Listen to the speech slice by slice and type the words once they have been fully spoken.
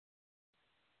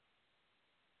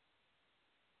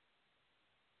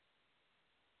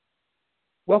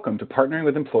Welcome to Partnering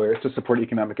with Employers to Support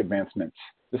Economic Advancement.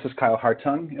 This is Kyle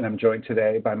Hartung, and I'm joined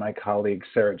today by my colleague,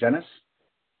 Sarah Jenness.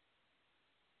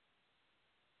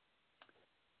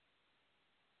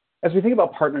 As we think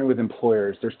about partnering with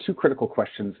employers, there's two critical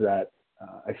questions that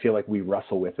I feel like we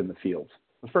wrestle with in the field.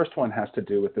 The first one has to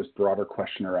do with this broader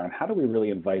question around how do we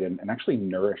really invite and actually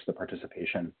nourish the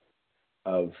participation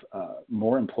of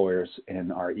more employers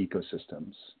in our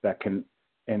ecosystems that can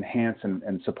enhance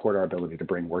and support our ability to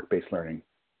bring work-based learning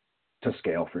to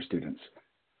scale for students.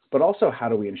 But also, how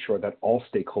do we ensure that all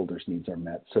stakeholders' needs are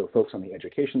met? So folks on the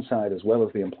education side as well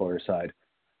as the employer side,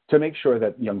 to make sure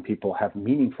that young people have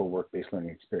meaningful work-based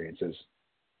learning experiences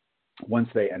once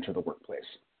they enter the workplace.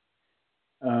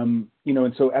 And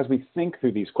so as we think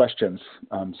through these questions,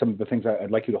 some of the things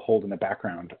I'd like you to hold in the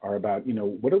background are about,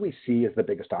 what do we see as the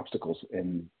biggest obstacles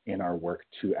in our work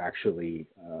to actually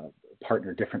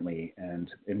partner differently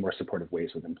and in more supportive ways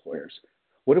with employers?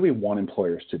 What do we want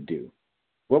employers to do?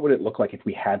 What would it look like if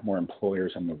we had more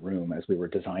employers in the room as we were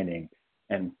designing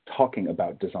and talking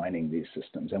about designing these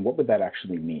systems? And what would that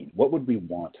actually mean? What would we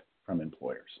want from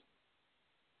employers?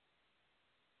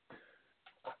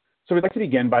 So we'd like to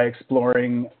begin by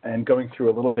exploring and going through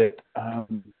a little bit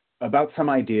about some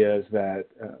ideas that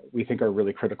we think are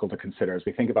really critical to consider as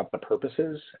we think about the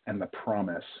purposes and the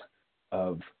promise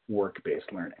of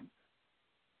work-based learning.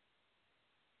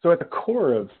 So at the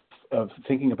core of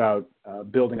thinking about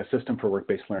building a system for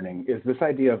work-based learning is this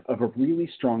idea of a really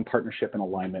strong partnership and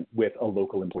alignment with a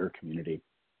local employer community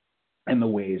and the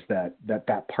ways that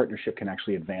partnership can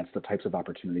actually advance the types of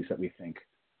opportunities that we think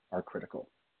are critical.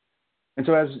 And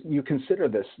so as you consider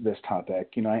this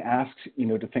topic, I asked,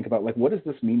 to think about what does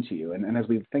this mean to you? And as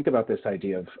we think about this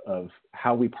idea of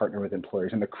how we partner with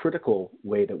employers and the critical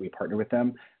way that we partner with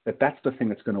them, that's the thing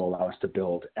that's going to allow us to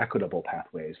build equitable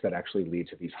pathways that actually lead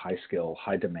to these high skill,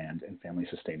 high demand, and family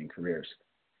sustaining careers.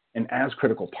 And as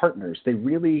critical partners, they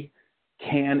really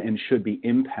can and should be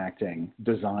impacting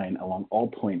design along all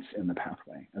points in the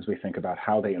pathway as we think about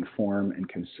how they inform and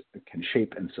can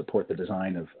shape and support the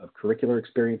design of curricular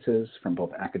experiences from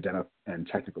both academic and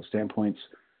technical standpoints,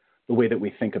 the way that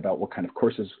we think about what kind of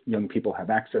courses young people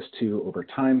have access to over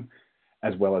time,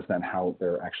 as well as then how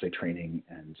they're actually training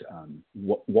and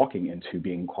walking into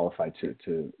being qualified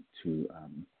to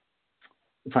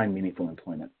find meaningful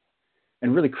employment.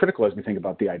 And really critical as we think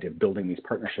about the idea of building these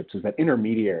partnerships is that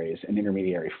intermediaries and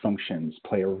intermediary functions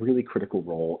play a really critical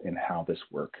role in how this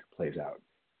work plays out.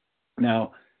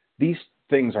 Now, these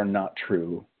things are not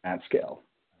true at scale.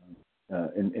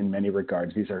 In many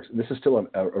regards, this is still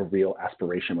a real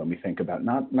aspiration when we think about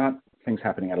not things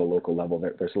happening at a local level.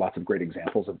 There's lots of great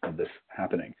examples of this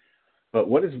happening. But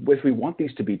if we want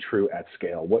these to be true at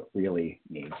scale, what really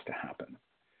needs to happen?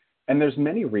 And there's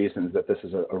many reasons that this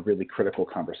is a really critical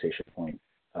conversation point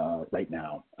right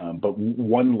now. But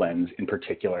one lens in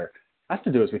particular has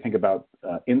to do as we think about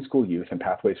in-school youth and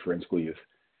pathways for in-school youth.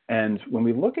 And when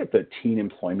we look at the teen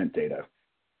employment data,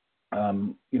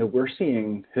 we're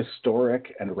seeing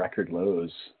historic and record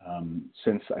lows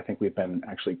since I think we've been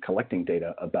actually collecting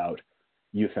data about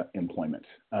youth employment.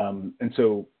 And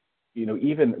so,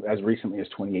 even as recently as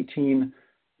 2018,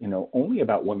 only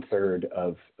about 1/3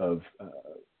 of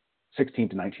 16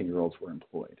 to 19-year-olds were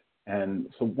employed.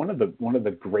 And so one of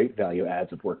the great value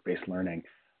adds of work-based learning,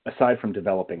 aside from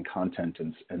developing content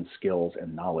and skills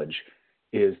and knowledge,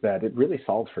 is that it really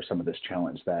solves for some of this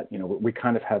challenge that, we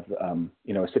kind of have,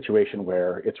 a situation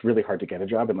where it's really hard to get a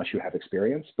job unless you have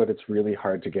experience, but it's really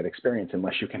hard to get experience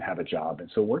unless you can have a job. And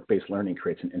so work-based learning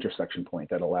creates an intersection point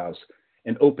that allows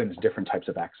and opens different types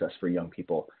of access for young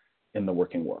people in the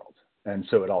working world. And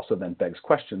so it also then begs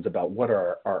questions about what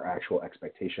are our actual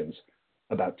expectations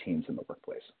about teens in the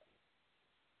workplace.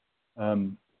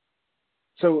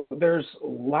 So there's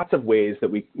lots of ways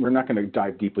that we're not going to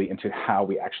dive deeply into how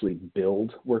we actually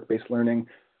build work-based learning,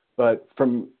 but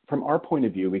from our point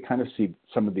of view, we kind of see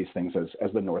some of these things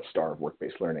as the North Star of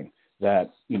work-based learning,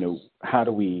 that, how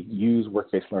do we use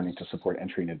work-based learning to support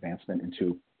entry and advancement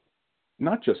into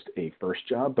not just a first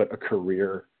job, but a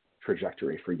career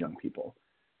trajectory for young people?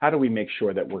 How do we make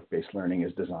sure that work-based learning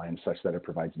is designed such that it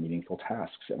provides meaningful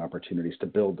tasks and opportunities to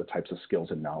build the types of skills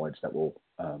and knowledge that will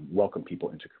welcome people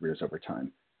into careers over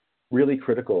time? Really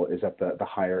critical is at the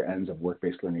higher ends of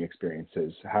work-based learning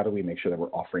experiences, how do we make sure that we're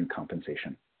offering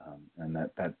compensation and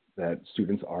that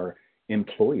students are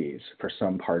employees for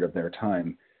some part of their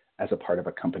time as a part of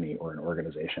a company or an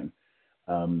organization?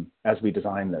 As we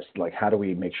design this, how do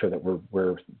we make sure that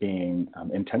we're being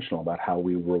intentional about how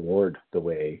we reward the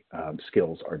way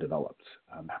skills are developed?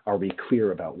 Are we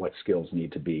clear about what skills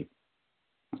need to be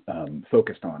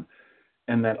focused on?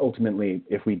 And that ultimately,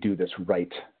 if we do this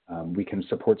right, We can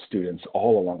support students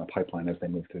all along the pipeline as they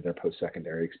move through their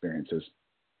post-secondary experiences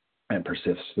and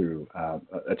persist through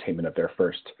attainment of their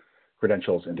first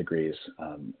credentials and degrees,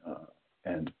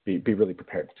 and be really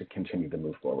prepared to continue to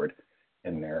move forward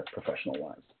in their professional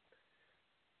lives.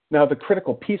 Now, the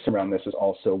critical piece around this is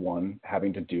also one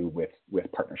having to do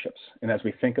with partnerships. And as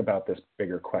we think about this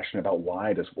bigger question about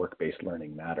why does work-based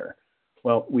learning matter,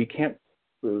 well,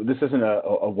 this isn't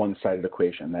a one-sided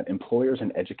equation, that employers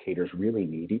and educators really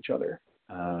need each other,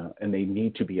 and they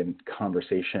need to be in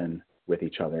conversation with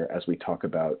each other as we talk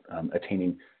about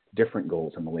attaining different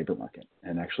goals in the labor market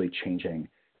and actually changing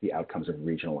the outcomes of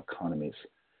regional economies.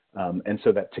 And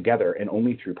so that together, and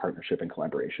only through partnership and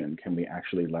collaboration, can we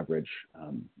actually leverage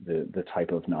the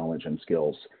type of knowledge and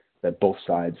skills that both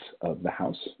sides of the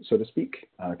house, so to speak,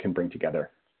 can bring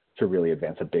together to really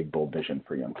advance a big, bold vision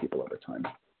for young people over time.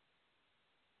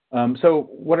 So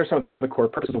what are some of the core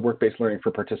purposes of work-based learning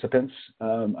for participants?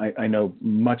 I know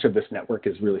much of this network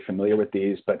is really familiar with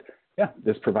these, but yeah,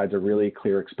 this provides a really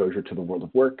clear exposure to the world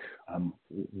of work.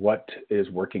 What is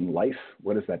working life?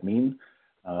 What does that mean?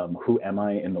 Who am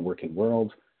I in the working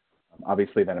world?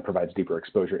 Obviously, then it provides deeper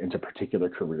exposure into particular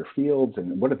career fields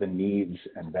and what are the needs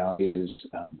and values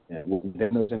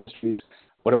within those industries?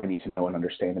 What do I need to know and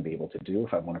understand and be able to do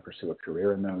if I want to pursue a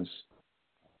career in those?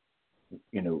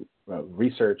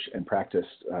 Research and practice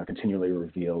continually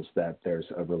reveals that there's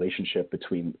a relationship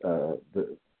between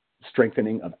the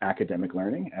strengthening of academic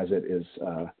learning as it is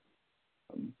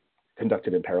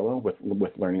conducted in parallel with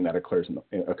learning that occurs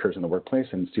in the workplace,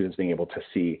 and students being able to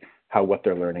see how what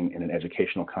they're learning in an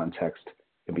educational context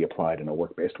can be applied in a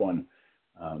work-based one.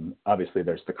 Obviously,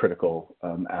 there's the critical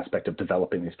aspect of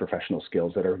developing these professional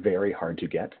skills that are very hard to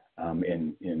get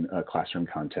in a classroom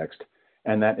context,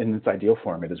 and that in its ideal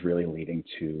form, it is really leading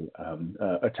to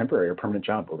a temporary or permanent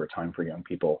job over time for young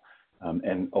people,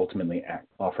 and ultimately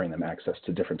offering them access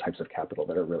to different types of capital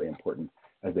that are really important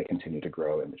as they continue to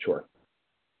grow and mature.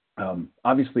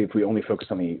 Obviously, if we only focus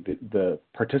on the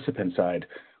participant side,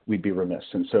 we'd be remiss.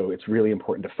 And so it's really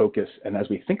important to focus, and as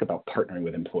we think about partnering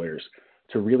with employers,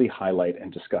 to really highlight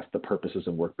and discuss the purposes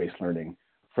of work-based learning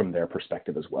from their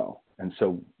perspective as well. And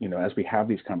so, as we have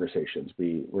these conversations,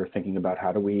 we're thinking about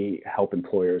how do we help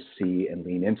employers see and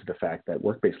lean into the fact that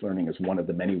work-based learning is one of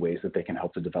the many ways that they can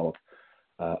help to develop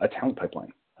a talent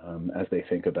pipeline as they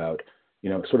think about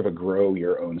sort of a grow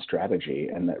your own strategy,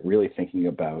 and that really thinking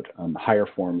about higher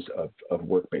forms of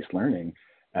work-based learning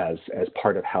as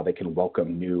part of how they can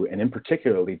welcome new and in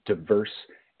particularly diverse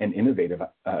and innovative,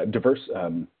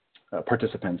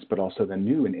 participants, but also the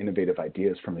new and innovative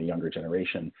ideas from the younger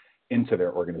generation into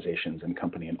their organizations and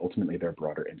company and ultimately their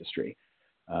broader industry.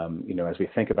 As we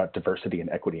think about diversity and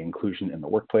equity inclusion in the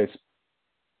workplace,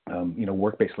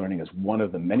 work-based learning is one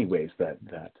of the many ways that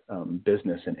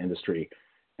business and industry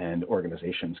and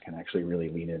organizations can actually really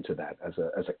lean into that as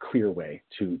a clear way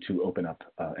to open up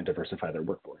and diversify their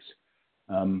workforce.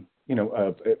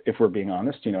 If we're being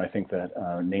honest, I think that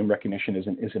name recognition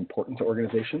is important to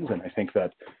organizations, and I think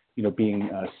that being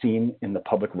seen in the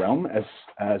public realm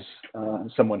as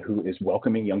someone who is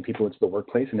welcoming young people into the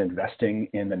workplace and investing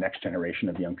in the next generation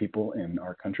of young people in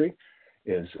our country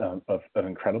is of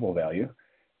incredible value.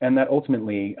 And that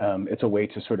ultimately it's a way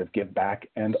to sort of give back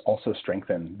and also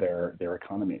strengthen their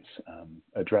economies,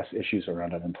 address issues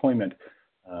around unemployment,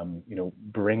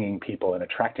 bringing people and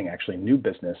attracting actually new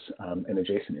business and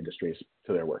adjacent industries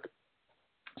to their work.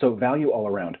 So value all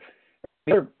around.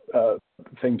 The other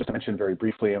thing just to mention very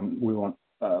briefly, and we won't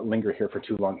linger here for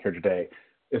too long here today,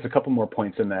 is a couple more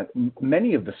points in that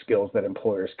many of the skills that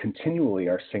employers continually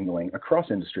are signaling across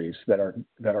industries that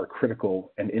are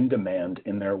critical and in demand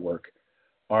in their work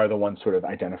are the ones sort of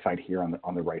identified here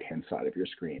on the right-hand side of your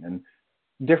screen. And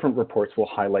different reports will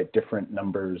highlight different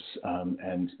numbers,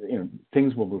 and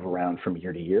things will move around from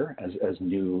year to year as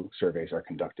new surveys are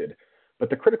conducted. But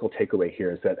the critical takeaway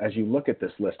here is that as you look at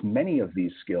this list, many of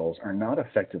these skills are not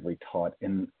effectively taught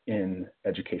in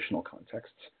educational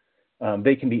contexts.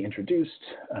 They can be introduced,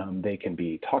 they can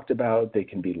be talked about, they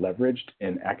can be leveraged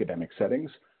in academic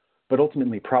settings, but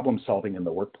ultimately problem solving in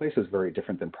the workplace is very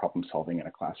different than problem solving in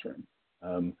a classroom.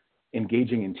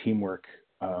 Engaging in teamwork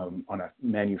on a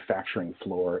manufacturing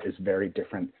floor is very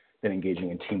different than engaging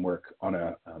in teamwork on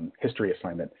a history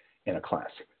assignment in a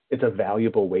class. It's a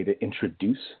valuable way to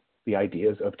introduce the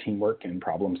ideas of teamwork and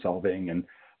problem solving and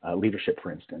leadership,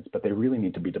 for instance, but they really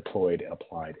need to be deployed and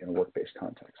applied in a work-based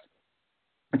context.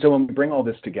 And so when we bring all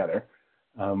this together,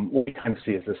 what we kind of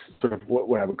see is this sort of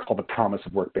what I would call the promise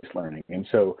of work-based learning. And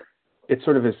so it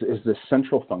sort of is this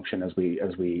central function as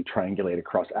we triangulate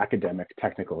across academic,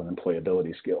 technical, and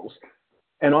employability skills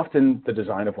And often the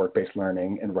design of work-based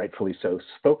learning, and rightfully so,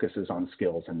 focuses on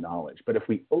skills and knowledge. But if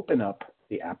we open up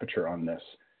the aperture on this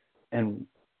and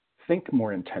think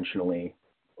more intentionally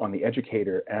on the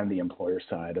educator and the employer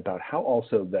side about how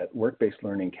also that work-based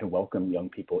learning can welcome young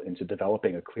people into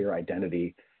developing a clear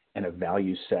identity and a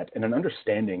value set and an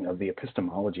understanding of the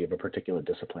epistemology of a particular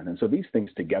discipline. And so these things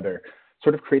together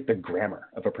sort of create the grammar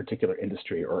of a particular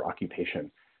industry or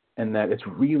occupation, and that it's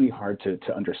really hard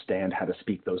to understand how to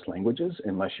speak those languages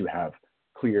unless you have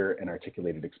clear and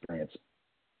articulated experience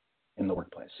in the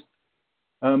workplace.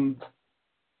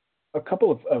 A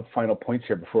couple of final points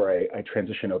here before I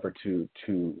transition over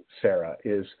to Sarah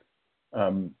is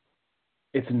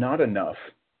it's not enough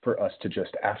for us to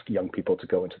just ask young people to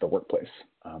go into the workplace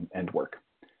and work.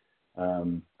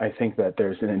 I think that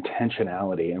there's an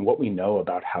intentionality, and what we know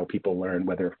about how people learn,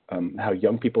 whether how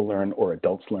young people learn or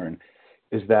adults learn,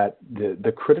 is that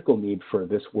the critical need for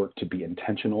this work to be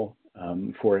intentional,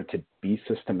 for it to be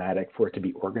systematic, for it to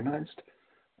be organized.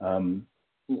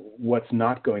 What's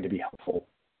not going to be helpful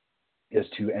is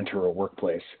to enter a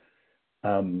workplace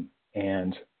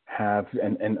and have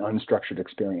an unstructured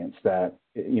experience that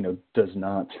does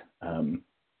not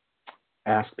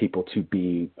ask people to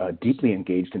be deeply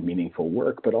engaged in meaningful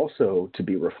work, but also to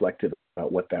be reflective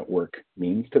about what that work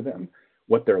means to them,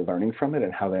 what they're learning from it,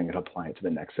 and how they're going to apply it to the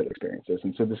next set of experiences.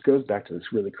 And so this goes back to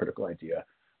this really critical idea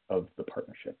of the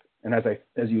partnership. And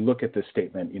as you look at this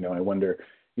statement, I wonder,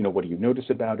 what do you notice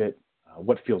about it?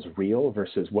 What feels real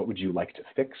versus what would you like to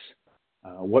fix?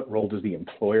 What role does the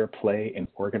employer play in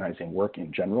organizing work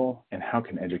in general? And how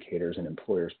can educators and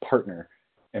employers partner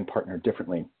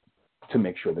differently to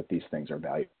make sure that these things are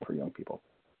valuable for young people?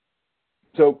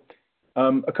 So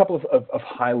a couple of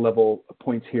high-level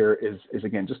points here is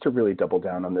again, just to really double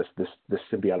down on this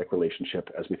symbiotic relationship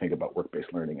as we think about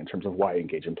work-based learning in terms of why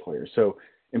engage employers. So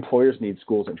employers need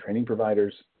schools and training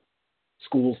providers.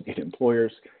 Schools need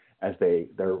employers as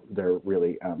they're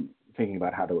really thinking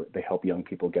about how do they help young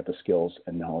people get the skills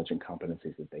and knowledge and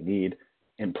competencies that they need.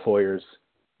 Employers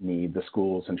need the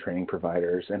schools and training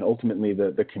providers and ultimately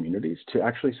the communities to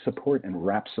actually support and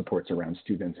wrap supports around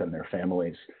students and their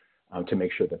families to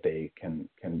make sure that they can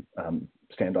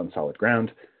stand on solid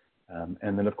ground.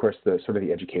 And then, of course, the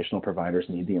educational providers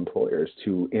need the employers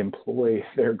to employ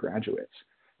their graduates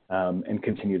and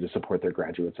continue to support their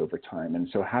graduates over time. And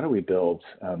so how do we build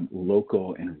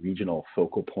local and regional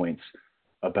focal points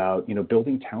about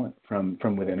building talent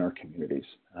from within our communities?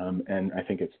 And I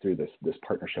think it's through this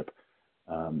partnership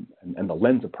and the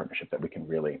lens of partnership that we can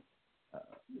really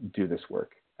do this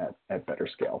work at better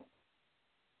scale.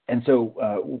 And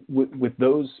so with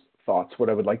those thoughts, what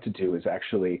I would like to do is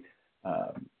actually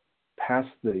pass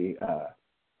the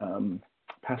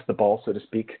ball, so to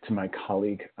speak, to my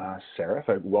colleague, Sarah. If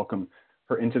I welcome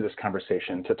her into this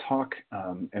conversation to talk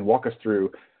and walk us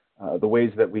through the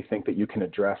ways that we think that you can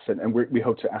address, and we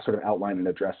hope to sort of outline and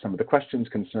address some of the questions,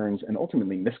 concerns, and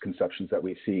ultimately misconceptions that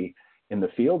we see in the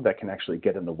field that can actually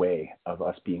get in the way of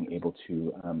us being able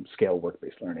to scale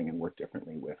work-based learning and work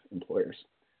differently with employers.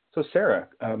 So Sarah,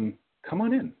 come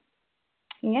on in.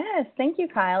 Yes, thank you,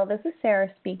 Kyle. This is Sarah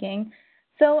speaking.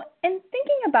 So in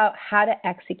thinking about how to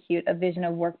execute a vision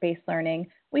of work-based learning,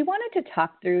 we wanted to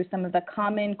talk through some of the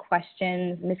common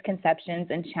questions, misconceptions,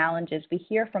 and challenges we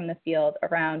hear from the field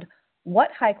around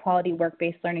what high-quality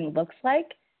work-based learning looks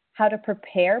like, how to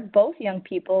prepare both young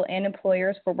people and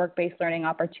employers for work-based learning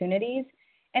opportunities,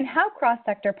 and how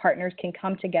cross-sector partners can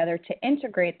come together to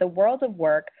integrate the world of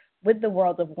work with the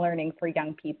world of learning for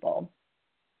young people.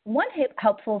 One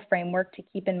helpful framework to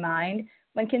keep in mind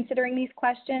when considering these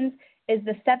questions is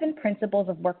the 7 principles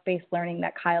of work-based learning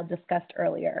that Kyle discussed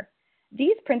earlier.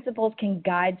 These principles can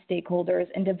guide stakeholders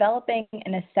in developing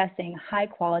and assessing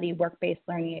high-quality work-based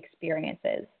learning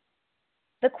experiences.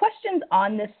 The questions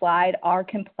on this slide are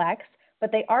complex,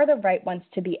 but they are the right ones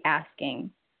to be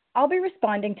asking. I'll be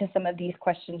responding to some of these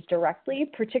questions directly,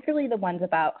 particularly the ones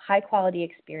about high-quality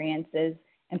experiences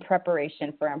and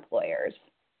preparation for employers.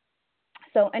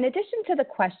 So in addition to the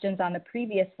questions on the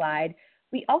previous slide,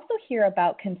 we also hear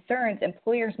about concerns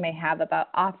employers may have about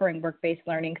offering work-based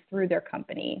learning through their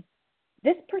company.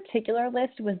 This particular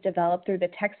list was developed through the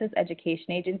Texas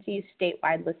Education Agency's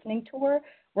statewide listening tour,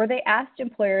 where they asked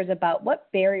employers about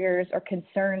what barriers or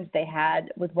concerns they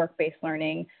had with work-based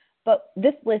learning. But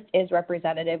this list is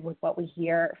representative with what we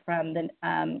hear from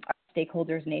our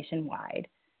stakeholders nationwide.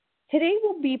 Today,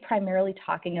 we'll be primarily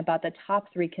talking about the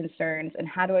top 3 concerns and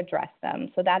how to address them.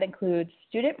 So that includes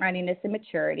student readiness and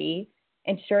maturity,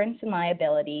 insurance and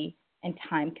liability, and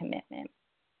time commitment.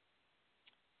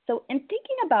 So in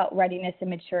thinking about readiness and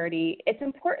maturity, it's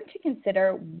important to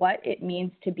consider what it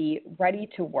means to be ready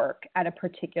to work at a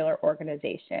particular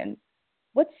organization.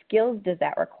 What skills does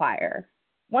that require?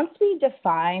 Once we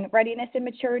define readiness and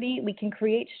maturity, we can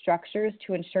create structures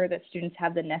to ensure that students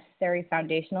have the necessary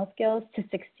foundational skills to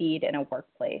succeed in a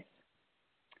workplace.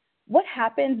 What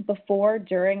happens before,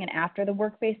 during, and after the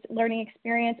work-based learning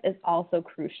experience is also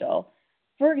crucial.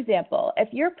 For example, if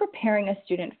you're preparing a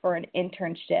student for an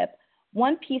internship,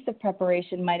 one piece of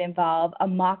preparation might involve a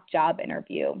mock job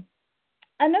interview.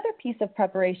 Another piece of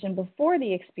preparation before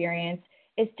the experience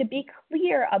is to be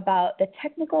clear about the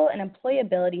technical and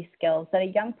employability skills that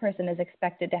a young person is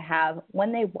expected to have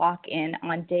when they walk in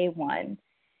on day one.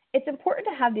 It's important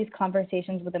to have these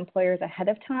conversations with employers ahead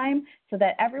of time so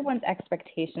that everyone's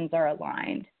expectations are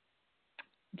aligned.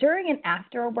 During and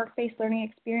after a work-based learning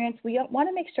experience, we want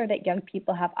to make sure that young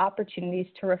people have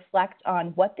opportunities to reflect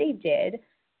on what they did,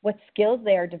 what skills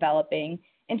they are developing,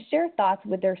 and share thoughts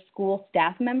with their school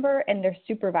staff member and their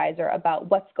supervisor about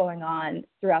what's going on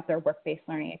throughout their work-based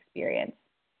learning experience.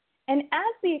 And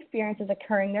as the experience is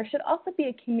occurring, there should also be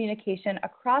a communication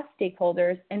across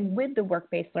stakeholders and with the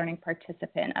work-based learning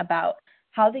participant about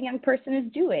how the young person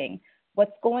is doing,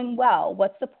 what's going well,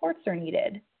 what supports are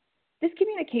needed. This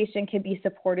communication can be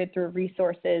supported through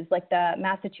resources like the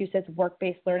Massachusetts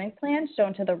Work-Based Learning Plan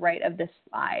shown to the right of this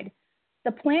slide.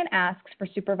 The plan asks for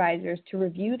supervisors to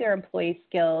review their employees'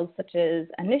 skills such as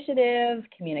initiative,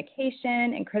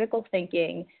 communication, and critical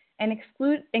thinking, and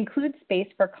include space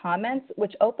for comments,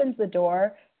 which opens the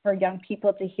door for young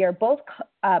people to hear both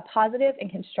positive and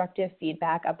constructive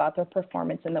feedback about their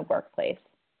performance in the workplace.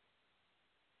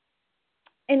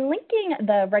 In linking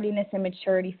the readiness and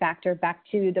maturity factor back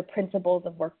to the principles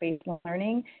of work-based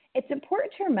learning, it's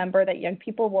important to remember that young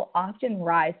people will often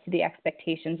rise to the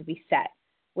expectations we set,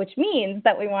 which means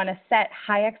that we want to set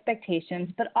high expectations,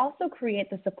 but also create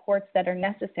the supports that are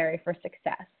necessary for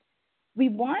success. We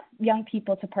want young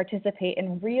people to participate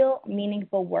in real,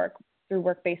 meaningful work through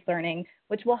work-based learning,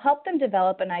 which will help them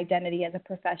develop an identity as a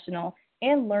professional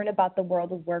and learn about the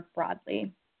world of work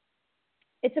broadly.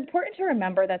 It's important to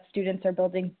remember that students are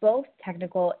building both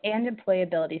technical and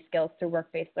employability skills through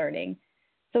work-based learning.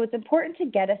 So it's important to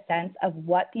get a sense of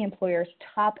what the employer's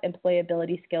top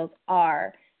employability skills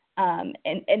are, and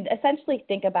essentially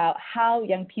think about how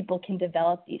young people can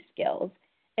develop these skills.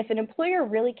 If an employer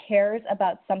really cares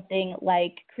about something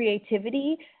like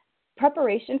creativity,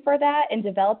 preparation for that and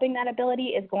developing that ability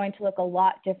is going to look a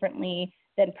lot differently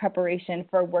than preparation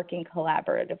for working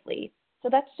collaboratively. So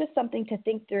that's just something to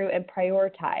think through and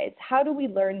prioritize. How do we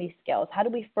learn these skills? How do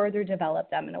we further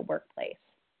develop them in a workplace?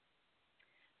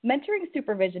 Mentoring,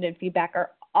 supervision, and feedback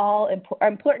are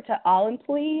important to all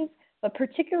employees, but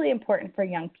particularly important for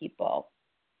young people.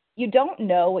 You don't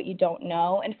know what you don't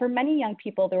know, and for many young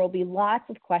people, there will be lots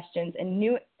of questions and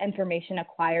new information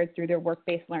acquired through their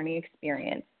work-based learning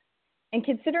experience. In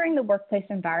considering the workplace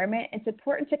environment, it's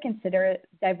important to consider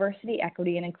diversity,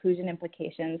 equity, and inclusion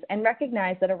implications and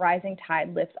recognize that a rising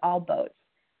tide lifts all boats.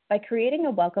 By creating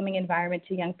a welcoming environment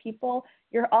to young people,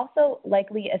 you're also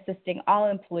likely assisting all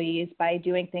employees by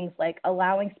doing things like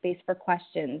allowing space for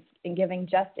questions and giving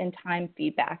just-in-time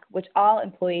feedback, which all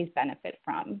employees benefit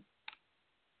from.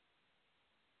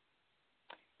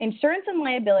 Insurance and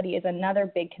liability is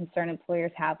another big concern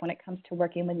employers have when it comes to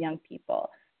working with young people.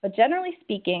 But generally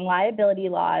speaking, liability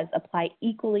laws apply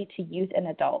equally to youth and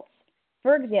adults.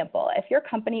 For example, if your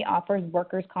company offers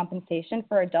workers' compensation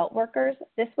for adult workers,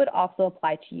 this would also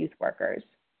apply to youth workers.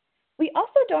 We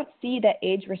also don't see that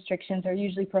age restrictions are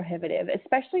usually prohibitive,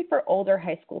 especially for older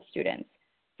high school students.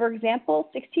 For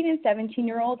example, 16 and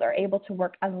 17-year-olds are able to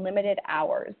work unlimited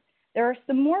hours. There are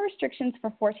some more restrictions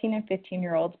for 14 and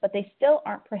 15-year-olds, but they still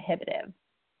aren't prohibitive.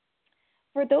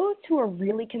 For those who are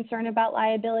really concerned about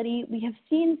liability, we have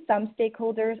seen some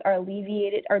stakeholders are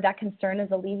alleviated, or that concern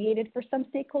is alleviated for some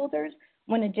stakeholders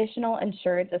when additional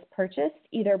insurance is purchased,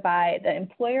 either by the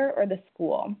employer or the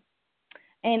school.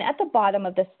 And at the bottom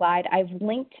of this slide, I've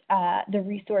linked the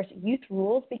resource Youth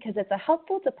Rules because it's a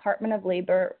helpful Department of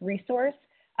Labor resource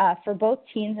for both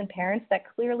teens and parents that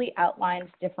clearly outlines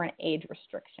different age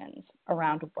restrictions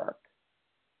around work.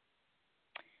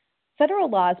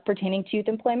 Federal laws pertaining to youth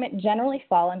employment generally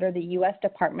fall under the U.S.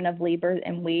 Department of Labor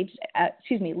and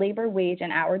Labor, Wage,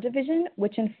 and Hour Division,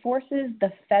 which enforces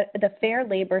the Fair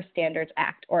Labor Standards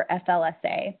Act, or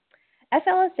FLSA.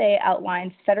 FLSA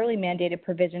outlines federally mandated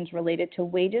provisions related to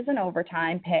wages and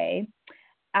overtime pay,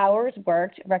 hours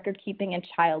worked, record keeping, and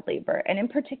child labor. And in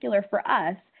particular for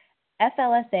us,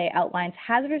 FLSA outlines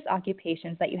hazardous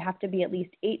occupations that you have to be at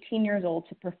least 18 years old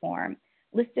to perform,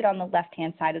 listed on the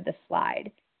left-hand side of the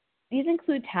slide. These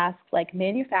include tasks like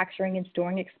manufacturing and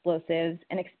storing explosives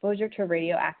and exposure to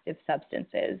radioactive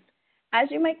substances.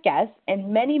 As you might guess,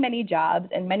 in many jobs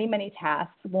and many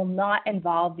tasks will not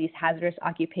involve these hazardous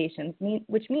occupations,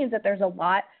 which means that there's a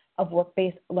lot of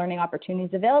work-based learning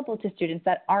opportunities available to students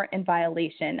that aren't in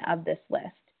violation of this list.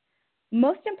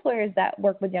 Most employers that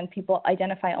work with young people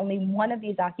identify only one of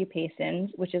these occupations,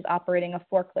 which is operating a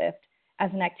forklift, as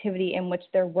an activity in which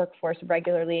their workforce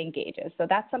regularly engages. So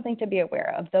that's something to be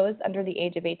aware of. Those under the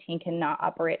age of 18 cannot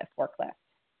operate a forklift.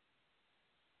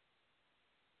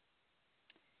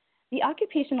 The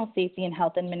Occupational Safety and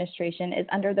Health Administration is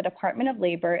under the Department of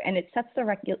Labor, and it sets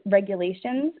the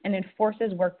regulations and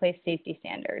enforces workplace safety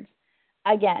standards.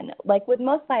 Again, like with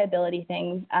most liability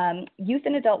things, youth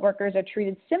and adult workers are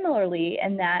treated similarly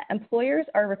in that employers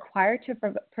are required to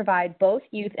provide both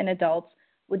youth and adults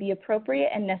with the appropriate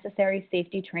and necessary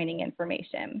safety training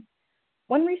information.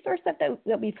 One resource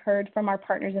that we've heard from our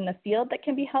partners in the field that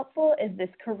can be helpful is this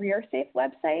Career Safe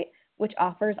website, which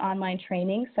offers online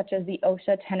training such as the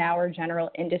OSHA 10-hour General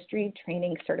Industry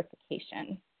Training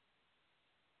Certification.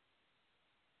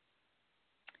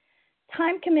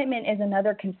 Time commitment is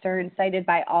another concern cited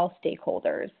by all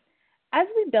stakeholders. As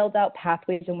we build out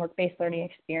pathways and work-based learning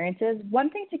experiences, one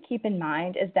thing to keep in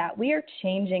mind is that we are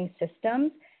changing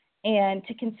systems and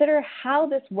to consider how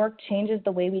this work changes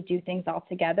the way we do things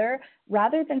altogether,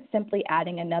 rather than simply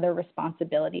adding another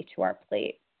responsibility to our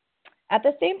plate. At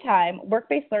the same time,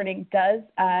 work-based learning does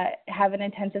have an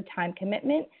intensive time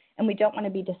commitment, and we don't want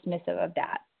to be dismissive of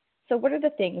that. So what are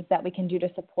the things that we can do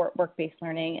to support work-based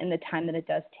learning in the time that it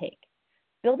does take?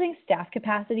 Building staff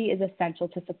capacity is essential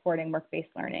to supporting work-based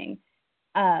learning.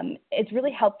 It's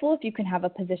really helpful if you can have a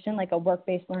position like a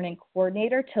work-based learning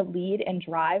coordinator to lead and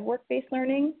drive work-based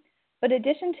learning. But in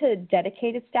addition to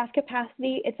dedicated staff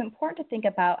capacity, it's important to think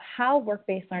about how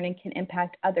work-based learning can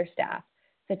impact other staff,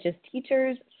 such as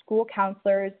teachers, school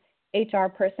counselors, HR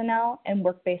personnel, and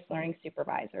work-based learning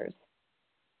supervisors.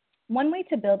 One way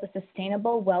to build a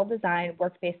sustainable, well-designed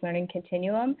work-based learning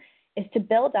continuum is to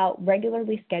build out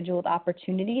regularly scheduled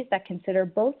opportunities that consider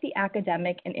both the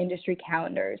academic and industry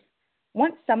calendars.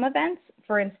 Once some events,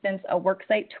 for instance, a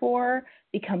worksite tour,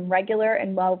 become regular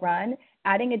and well-run,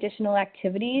 adding additional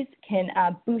activities can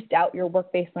boost out your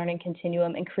work-based learning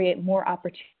continuum and create more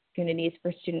opportunities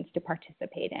for students to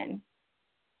participate in.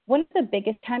 One of the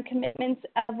biggest time commitments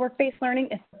of work-based learning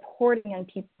is supporting young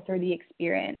people through the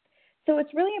experience. So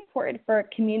it's really important for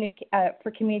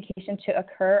communication to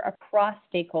occur across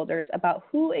stakeholders about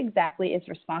who exactly is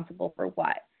responsible for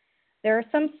what. There are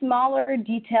some smaller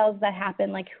details that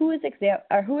happen, like who is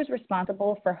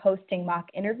responsible for hosting mock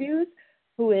interviews,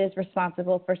 who is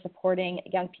responsible for supporting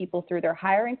young people through their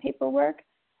hiring paperwork.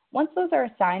 Once those are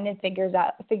assigned and figured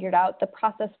out, the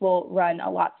process will run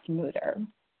a lot smoother.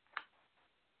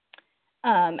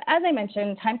 As I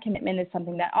mentioned, time commitment is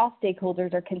something that all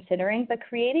stakeholders are considering, but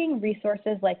creating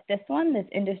resources like this one, this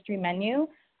industry menu,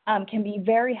 can be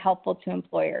very helpful to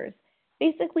employers.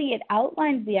 Basically, it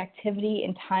outlines the activity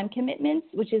and time commitments,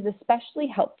 which is especially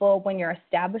helpful when you're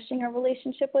establishing a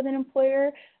relationship with an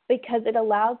employer, because it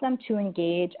allows them to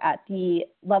engage at the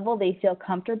level they feel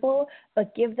comfortable,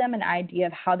 but give them an idea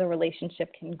of how the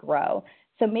relationship can grow.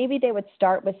 So maybe they would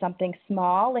start with something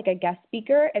small, like a guest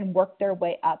speaker, and work their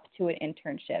way up to an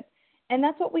internship. And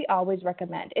that's what we always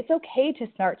recommend. It's okay to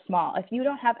start small. If you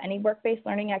don't have any work-based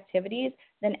learning activities,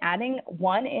 then adding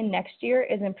one in next year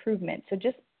is improvement. So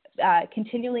just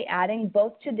continually adding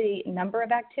both to the number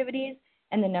of activities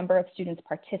and the number of students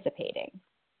participating.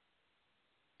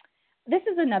 This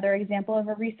is another example of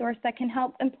a resource that can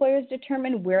help employers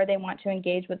determine where they want to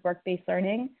engage with work-based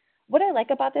learning. What I like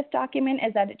about this document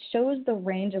is that it shows the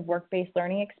range of work-based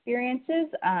learning experiences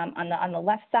on the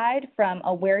left side, from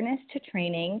awareness to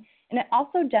training, and it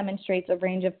also demonstrates a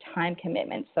range of time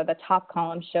commitments. So the top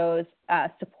column shows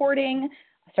supporting,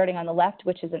 starting on the left,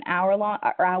 which is an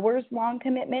hours-long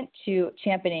commitment, to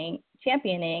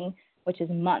championing, which is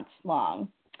months-long.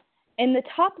 In the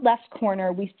top left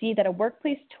corner, we see that a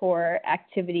workplace tour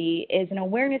activity is an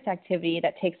awareness activity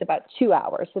that takes about 2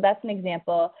 hours. So that's an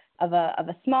example of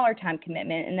a smaller time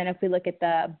commitment. And then if we look at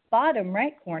the bottom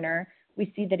right corner,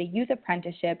 we see that a youth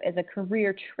apprenticeship is a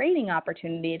career training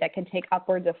opportunity that can take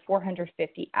upwards of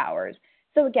 450 hours.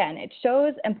 So again, it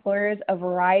shows employers a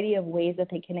variety of ways that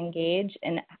they can engage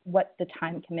and what the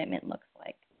time commitment looks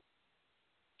like.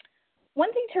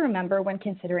 One thing to remember when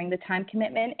considering the time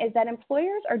commitment is that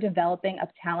employers are developing a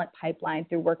talent pipeline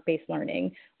through work-based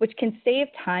learning, which can save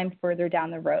time further down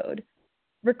the road.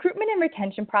 Recruitment and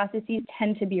retention processes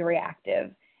tend to be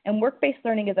reactive, and work-based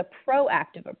learning is a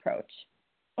proactive approach.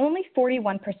 only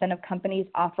 41% of companies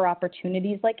offer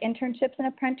opportunities like internships and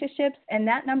apprenticeships, and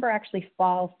that number actually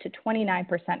falls to 29%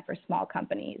 for small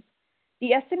companies.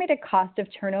 The estimated cost of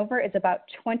turnover is about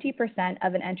 20%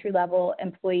 of an entry-level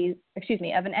employee's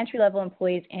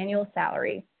annual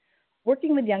salary.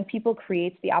 Working with young people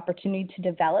creates the opportunity to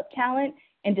develop talent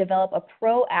and develop a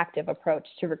proactive approach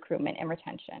to recruitment and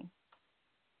retention.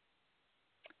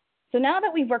 So now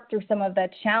that we've worked through some of the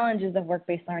challenges of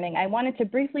work-based learning, I wanted to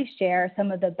briefly share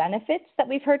some of the benefits that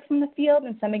we've heard from the field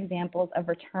and some examples of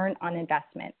return on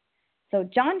investment. So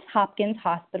Johns Hopkins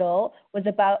Hospital was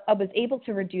able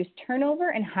to reduce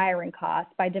turnover and hiring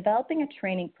costs by developing a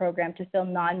training program to fill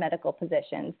non-medical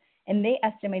positions, and they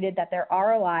estimated that their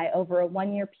ROI over a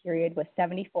one-year period was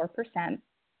 74%.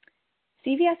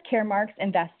 CVS Caremarks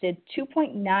invested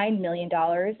 $2.9 million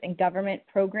in government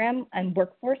program and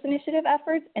workforce initiative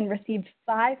efforts and received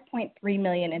 $5.3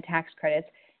 million in tax credits,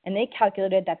 and they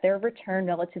calculated that their return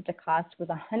relative to cost was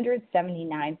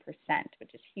 179%,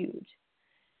 which is huge.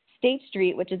 State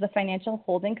Street, which is a financial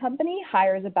holding company,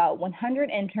 hires about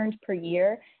 100 interns per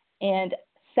year, and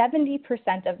 70%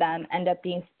 of them end up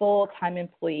being full-time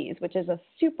employees, which is a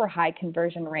super high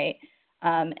conversion rate.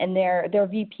 And their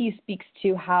VP speaks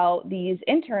to how these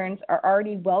interns are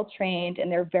already well-trained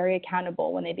and they're very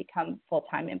accountable when they become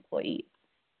full-time employees.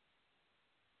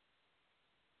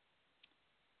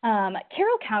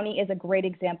 Carroll County is a great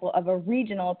example of a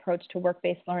regional approach to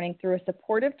work-based learning through a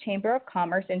supportive Chamber of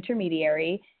Commerce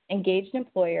intermediary, engaged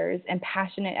employers, and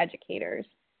passionate educators.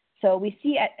 So we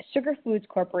see at Sugar Foods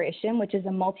Corporation, which is a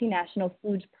multinational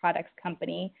foods products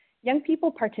company, young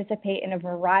people participate in a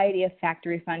variety of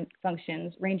factory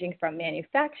functions ranging from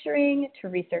manufacturing to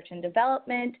research and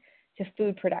development to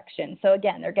food production. So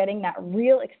again, they're getting that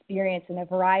real experience in a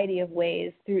variety of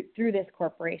ways through this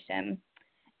corporation.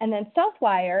 And then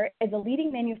Southwire is a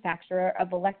leading manufacturer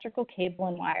of electrical cable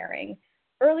and wiring.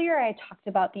 Earlier, I talked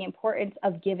about the importance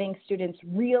of giving students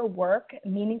real work,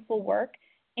 meaningful work.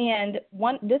 And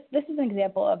this is an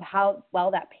example of how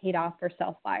well that paid off for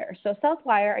Southwire. So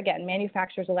Southwire, again,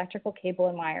 manufactures electrical cable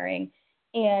and wiring,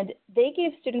 and they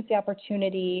gave students the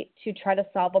opportunity to try to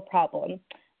solve a problem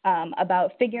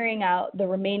about figuring out the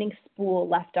remaining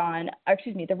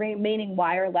the remaining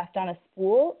wire left on a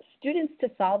spool. Students,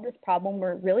 to solve this problem,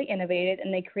 were really innovative,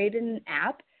 and they created an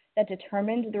app that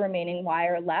determined the remaining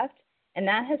wire left, and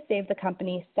that has saved the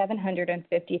company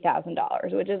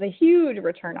 $750,000, which is a huge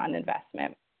return on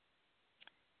investment.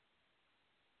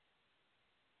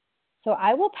 So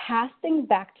I will pass things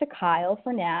back to Kyle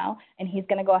for now, and he's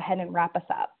going to go ahead and wrap us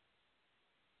up.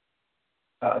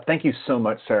 Thank you so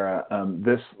much, Sarah.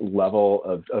 This level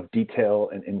of detail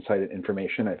and insight and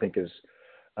information, I think, is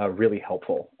really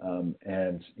helpful.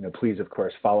 And please, of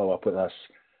course, follow up with us.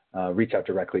 Reach out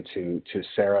directly to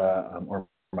Sarah or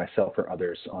myself or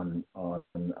others on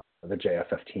the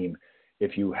JFF team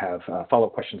if you have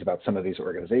follow-up questions about some of these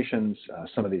organizations,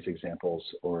 some of these examples,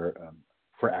 or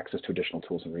for access to additional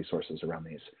tools and resources around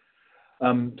these.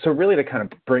 So really, to kind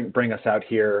of bring us out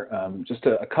here, just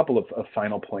a couple of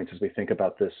final points as we think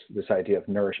about this idea of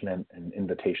nourishment and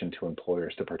invitation to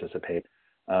employers to participate,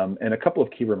 and a couple of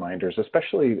key reminders,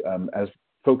 especially as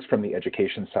folks from the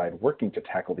education side working to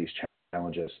tackle these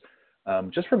challenges.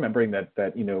 Just remembering that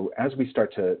as we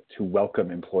start to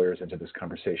welcome employers into this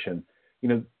conversation,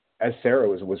 as Sarah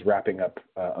was wrapping up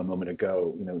a moment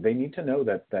ago, they need to know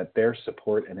that their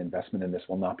support and investment in this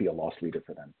will not be a loss leader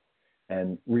for them,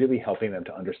 and really helping them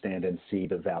to understand and see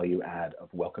the value add of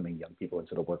welcoming young people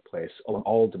into the workplace along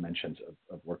all dimensions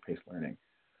of work-based learning.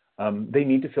 They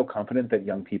need to feel confident that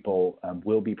young people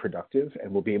will be productive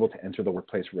and will be able to enter the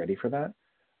workplace ready for that.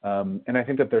 And I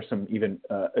think that there's some even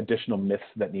additional myths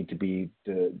that need to be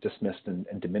dismissed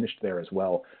and diminished there as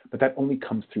well. But that only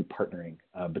comes through partnering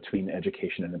between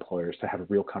education and employers to have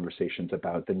real conversations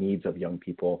about the needs of young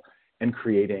people and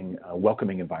creating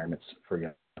welcoming environments for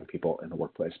young people in the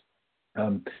workplace.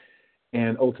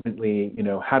 And ultimately,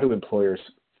 how do employers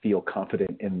feel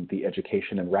confident in the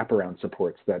education and wraparound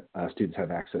supports that students have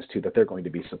access to, that they're going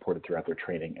to be supported throughout their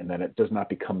training, and that it does not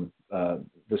become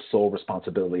the sole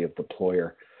responsibility of the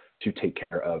employer to take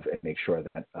care of and make sure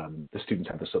that the students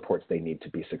have the supports they need to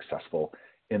be successful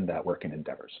in that work and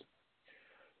endeavors.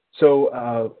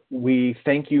 So we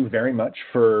thank you very much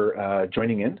for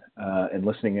joining in and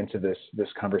listening into this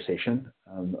conversation.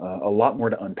 A lot more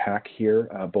to unpack here,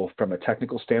 both from a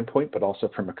technical standpoint, but also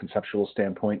from a conceptual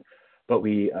standpoint. But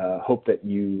we hope that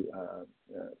you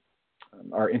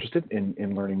are interested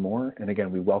in learning more. And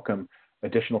again, we welcome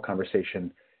additional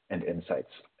conversation and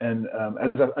insights. And as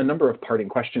a number of parting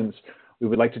questions, we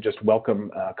would like to just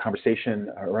welcome a conversation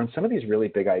around some of these really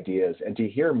big ideas and to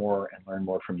hear more and learn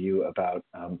more from you about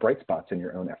bright spots in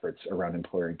your own efforts around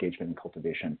employer engagement and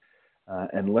cultivation.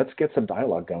 And let's get some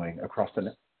dialogue going across the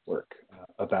network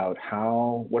about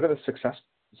what are the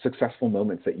successful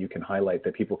moments that you can highlight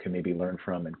that people can maybe learn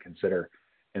from and consider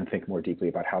and think more deeply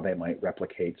about how they might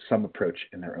replicate some approach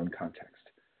in their own context.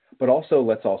 But also,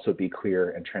 let's also be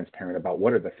clear and transparent about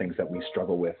what are the things that we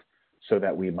struggle with so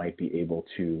that we might be able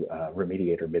to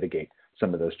remediate or mitigate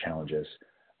some of those challenges.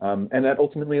 And that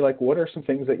ultimately, like, what are some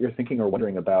things that you're thinking or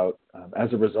wondering about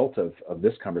as a result of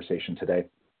this conversation today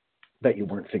that you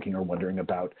weren't thinking or wondering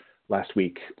about last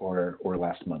week or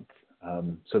last month?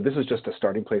 So this is just a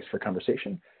starting place for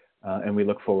conversation, and we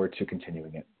look forward to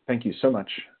continuing it. Thank you so much